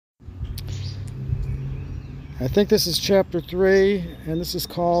I think this is chapter 3, and this is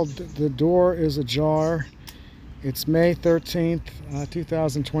called The Door is Ajar. It's May 13th,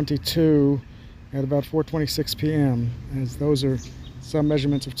 2022 at about 4:26 p.m. as those are some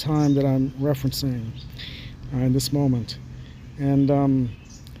measurements of time that I'm referencing in this moment. And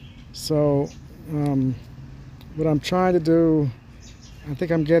what I'm trying to do, I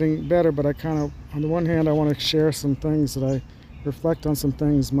think I'm getting better, but I kind of, on the one hand, I want to share some things that I reflect on some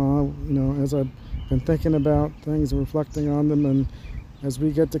things, as I've been thinking about things and reflecting on them, and as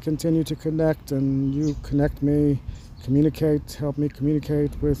we get to continue to connect, and you connect me, communicate, help me communicate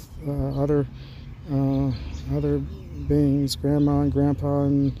with other beings, Grandma and Grandpa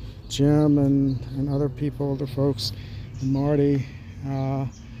and Jim and other people, other folks, and Marty,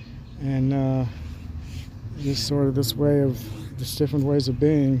 and just sort of this way of just different ways of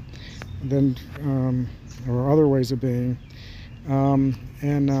being, then or other ways of being,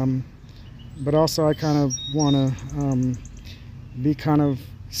 but also I kind of want to be kind of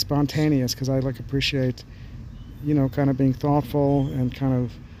spontaneous, because I appreciate, kind of being thoughtful and kind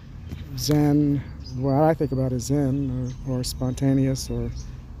of Zen. What I think about is Zen or spontaneous or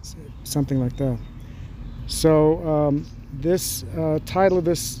something like that. So this title of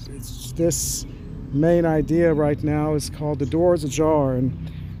this main idea right now is called The Door is Ajar. And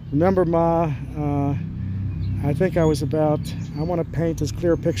remember, Ma, I think I want to paint as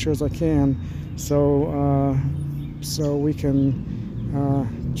clear a picture as I can, so we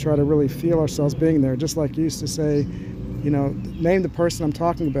can try to really feel ourselves being there. Just like you used to say, name the person I'm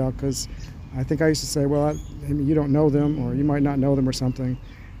talking about, because I think I used to say, well, you don't know them, or you might not know them or something,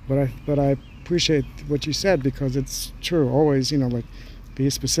 but I appreciate what you said, because it's true. Always, be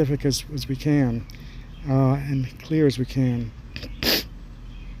as specific as we can, and clear as we can,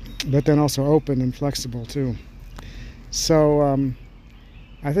 but then also open and flexible too. So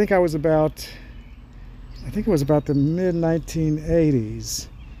I think it was about the mid-1980s,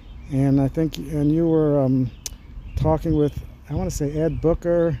 and you were talking with, I want to say, Ed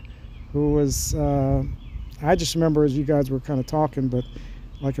Booker, who was, I just remember as you guys were kind of talking, but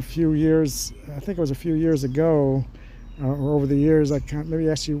like a few years ago, or over the years, I maybe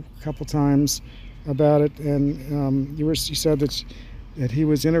asked you a couple times about it, and you said that he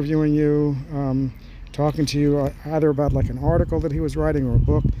was interviewing you, talking to you either about like an article that he was writing or a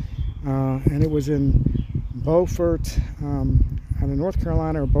book, and it was in Beaufort, either North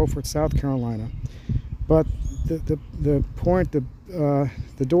Carolina or Beaufort, South Carolina. But the point, the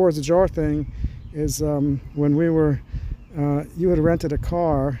door is ajar thing, is when we were, you had rented a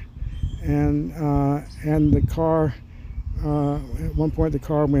car, and the car, at one point the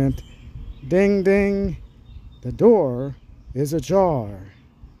car went, ding ding, the door is ajar.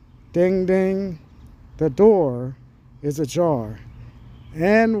 Ding ding, the door is ajar.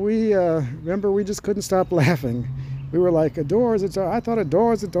 And we remember, we just couldn't stop laughing. We were like, a door is ajar. I thought a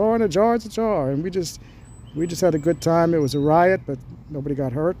door is a door and a jar is a jar. And we just had a good time. It was a riot, but nobody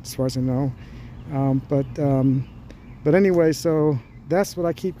got hurt, as far as I know. But anyway, so that's what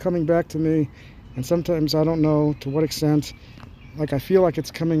I keep coming back to me. And sometimes I don't know to what extent, like I feel like it's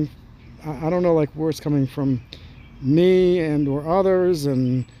coming, I don't know, like where it's coming from me and or others,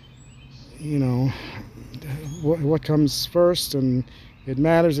 and what comes first, and it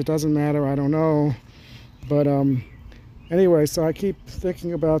matters, it doesn't matter, I don't know. But anyway, so I keep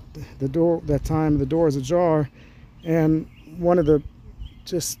thinking about the door, that time the door is ajar, and one of the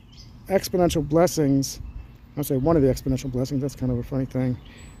just exponential blessings, I'll say one of the exponential blessings, that's kind of a funny thing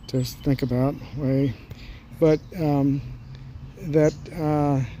to think about, but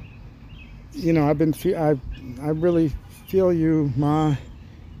I really feel you, Ma,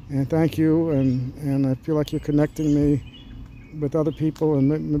 and thank you, and I feel like you're connecting me with other people, and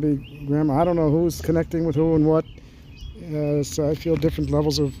maybe Grandma, I don't know who's connecting with who and what, so I feel different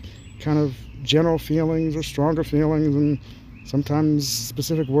levels of kind of general feelings or stronger feelings, and sometimes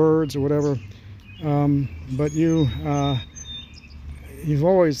specific words or whatever, but you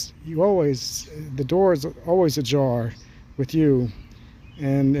always, the door is always ajar with you,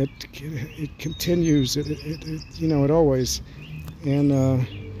 and it continues, it always, and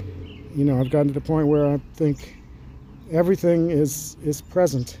I've gotten to the point where I think everything is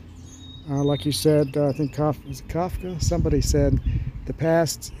present, like you said, I think Kafka, somebody said the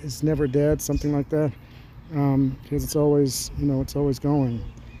past is never dead, something like that, because it's always, it's always going.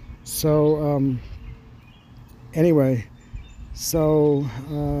 So anyway, so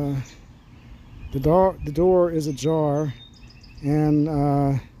the door is ajar, and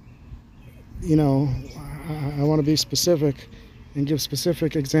I want to be specific and give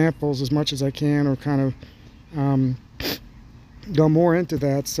specific examples as much as I can, or kind of go more into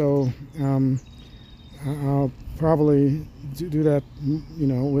that. So I'll probably do that,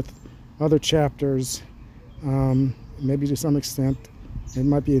 with other chapters, maybe to some extent. It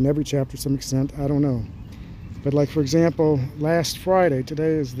might be in every chapter to some extent, I don't know. But like, for example, last Friday,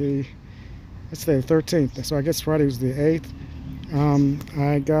 today is let's say the 13th, so I guess Friday was the 8th.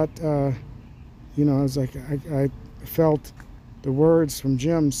 I got, I was like, I felt the words from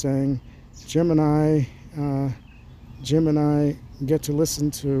Jim saying, Jim and I get to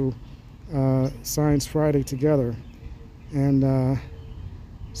listen to Science Friday together. And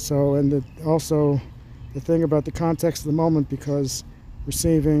also the thing about the context of the moment, because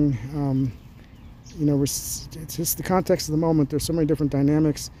receiving, it's just the context of the moment. There's so many different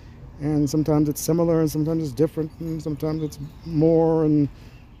dynamics, and sometimes it's similar and sometimes it's different, and sometimes it's more and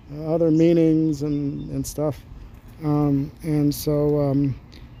other meanings and stuff. So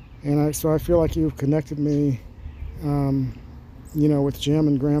I feel like you've connected me, with Jim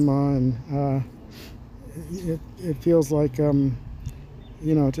and Grandma, and it feels like,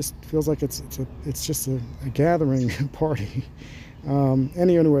 it just feels like it's just a gathering party.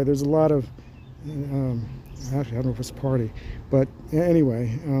 Anyway, there's a lot of, actually, I don't know if it's a party, but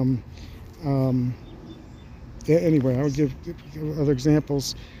anyway, I would give other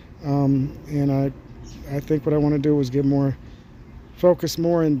examples, and I think what I want to do is focus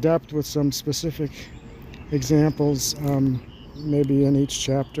more in depth with some specific examples, maybe in each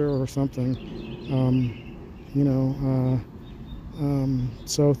chapter or something,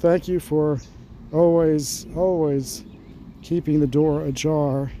 so thank you for always keeping the door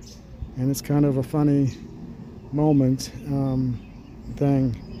ajar, and it's kind of a funny moment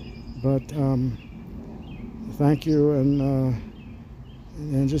thing, but thank you,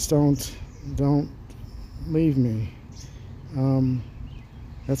 and just don't leave me.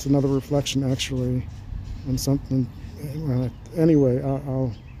 That's another reflection, actually, on something. Anyway,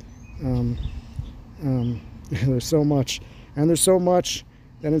 I'll there's so much, and there's so much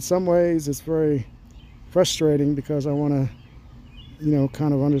that in some ways it's very frustrating, because I want to,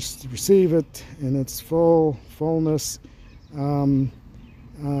 kind of receive it in its fullness, and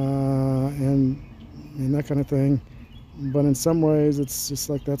that kind of thing. But in some ways, it's just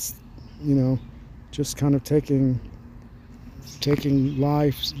like that's, just kind of taking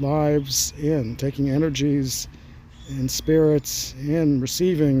lives in, taking energies and spirits in,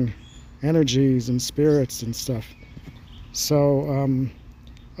 receiving energies and spirits and stuff. So,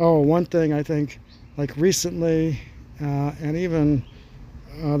 one thing I think, like recently, and even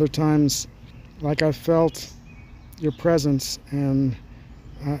other times, like I've felt your presence, and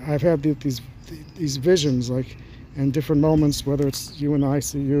I've had these visions, like in different moments, whether it's you in the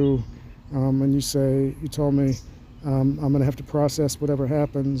ICU, and you told me, I'm going to have to process whatever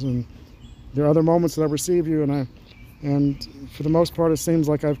happens, and there are other moments that I receive you, and for the most part, it seems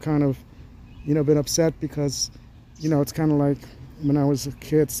like I've kind of, been upset, because, it's kind of like when I was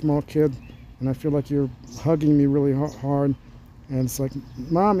a small kid, and I feel like you're hugging me really hard, and it's like,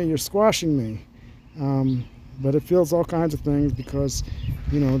 Mommy, you're squashing me. But it feels all kinds of things, because,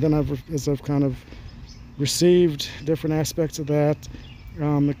 then as I've kind of received different aspects of that,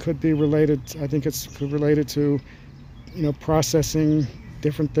 it could be related, I think it's related to, processing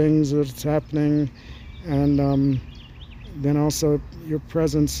different things that's happening, and then also your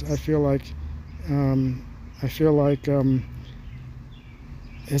presence, I feel like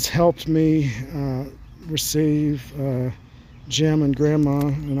it's helped me receive Jim and Grandma,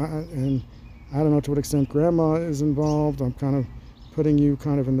 and I don't know to what extent Grandma is involved. I'm kind of putting you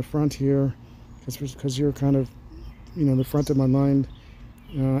kind of in the front here, because you're kind of, the front of my mind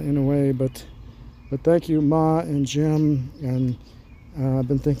in a way. But thank you, Ma and Jim, and I've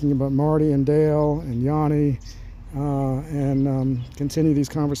been thinking about Marty and Dale and Yanni, and continue these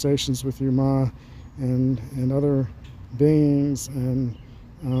conversations with you, Ma, and other beings, and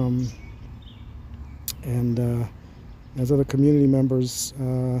as other community members,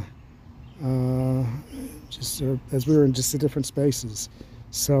 as we were in just the different spaces.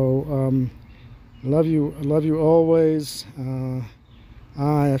 So love you always.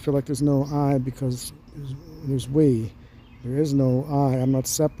 I feel like there's no I, because there's we. There is no I. I'm not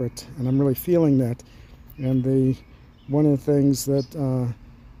separate, and I'm really feeling that. And one of the things that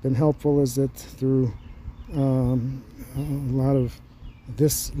been helpful is that through a lot of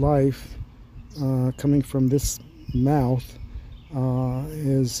this life coming from this mouth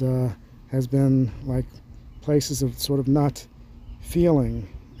has been like places of sort of not feeling,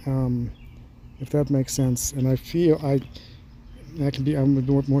 if that makes sense. And I'm gonna be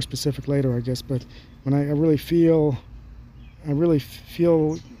more specific later, I guess, but when I really feel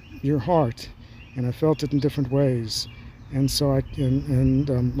your heart, and I felt it in different ways. and so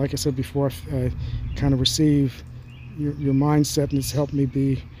like I said before, I kind of receive your mindset, and it's helped me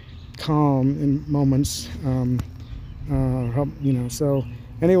be calm in moments. So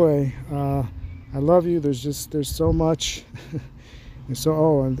anyway, I love you. There's so much, and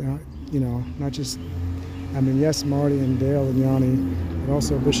so not just, I mean, yes, Marty and Dale and Yanni, but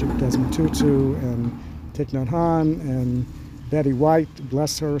also Bishop Desmond Tutu and Thich Nhat Hanh and Betty White,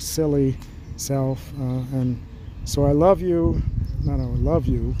 bless her silly self, and so I love you. No, love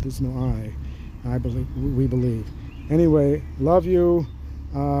you. There's no I. I believe, we believe. Anyway, love you.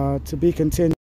 To be continued.